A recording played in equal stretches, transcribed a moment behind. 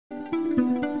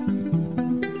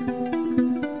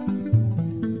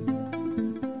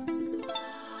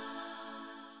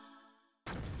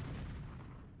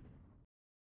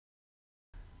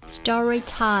Story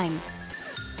time.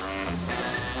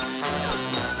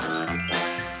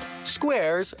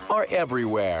 Squares are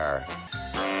everywhere.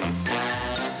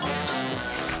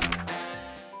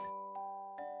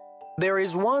 There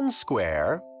is one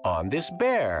square on this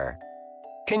bear.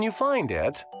 Can you find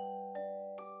it?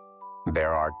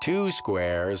 There are two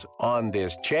squares on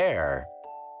this chair.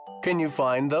 Can you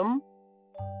find them?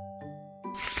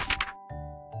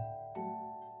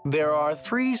 There are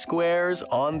three squares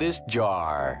on this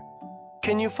jar.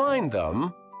 Can you find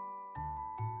them?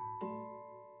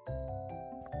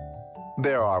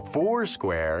 There are four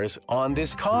squares on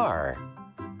this car.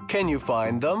 Can you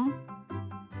find them?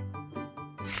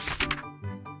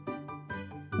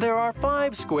 There are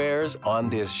five squares on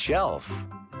this shelf.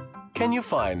 Can you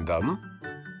find them?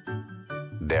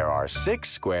 There are six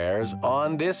squares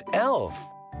on this elf.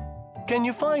 Can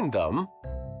you find them?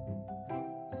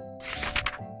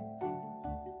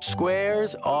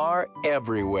 Squares are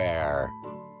everywhere.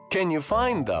 Can you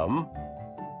find them?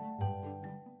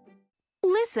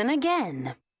 Listen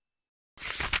again.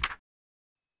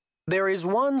 There is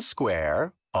one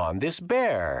square on this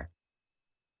bear.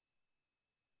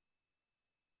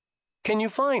 Can you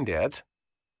find it?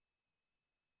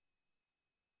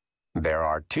 There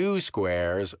are two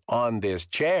squares on this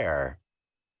chair.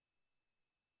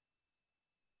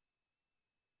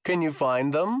 Can you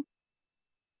find them?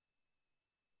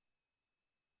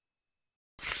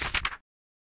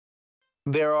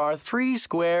 There are three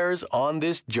squares on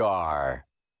this jar.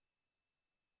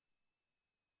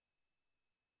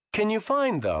 Can you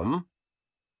find them?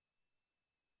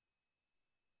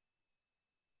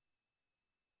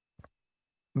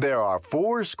 There are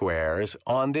four squares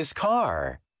on this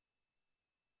car.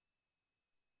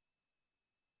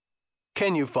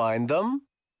 Can you find them?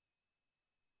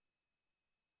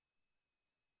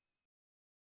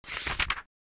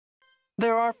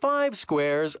 There are five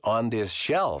squares on this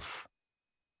shelf.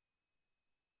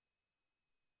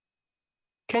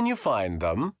 Can you find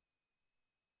them?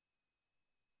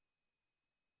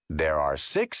 There are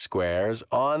six squares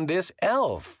on this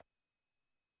elf.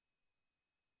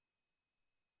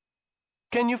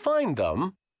 Can you find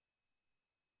them?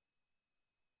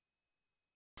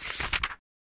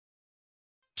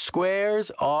 Squares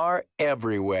are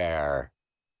everywhere.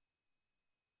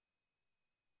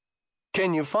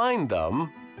 Can you find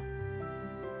them?